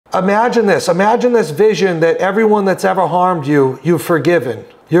Imagine this vision that everyone that's ever harmed you, you've forgiven.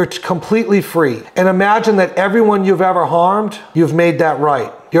 You're completely free. And imagine that everyone you've ever harmed, you've made that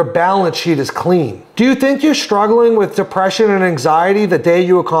right. Your balance sheet is clean. Do you think you're struggling with depression and anxiety the day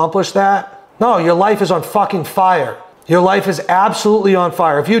you accomplish that? No, your life is on fucking fire. Your life is absolutely on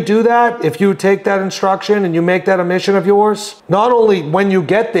fire. If you do that, if you take that instruction and you make that a mission of yours, not only when you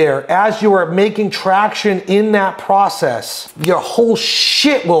get there, as you are making traction in that process, your whole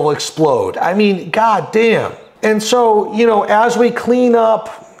shit will explode. I mean, goddamn. And so, you know, as we clean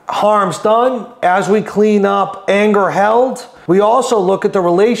up harms done, as we clean up anger held, we also look at the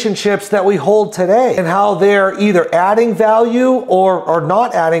relationships that we hold today and how they're either adding value or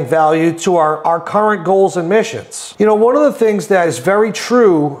not adding value to our current goals and missions. You know, one of the things that is very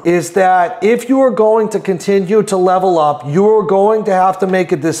true is that if you are going to continue to level up, you are going to have to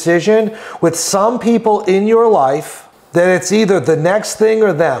make a decision with some people in your life that it's either the next thing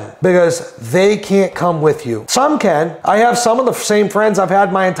or them, because they can't come with you. Some can. I have some of the same friends I've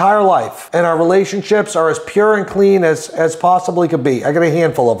had my entire life, and our relationships are as pure and clean as possibly could be. I got a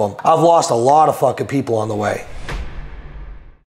handful of them. I've lost a lot of fucking people on the way.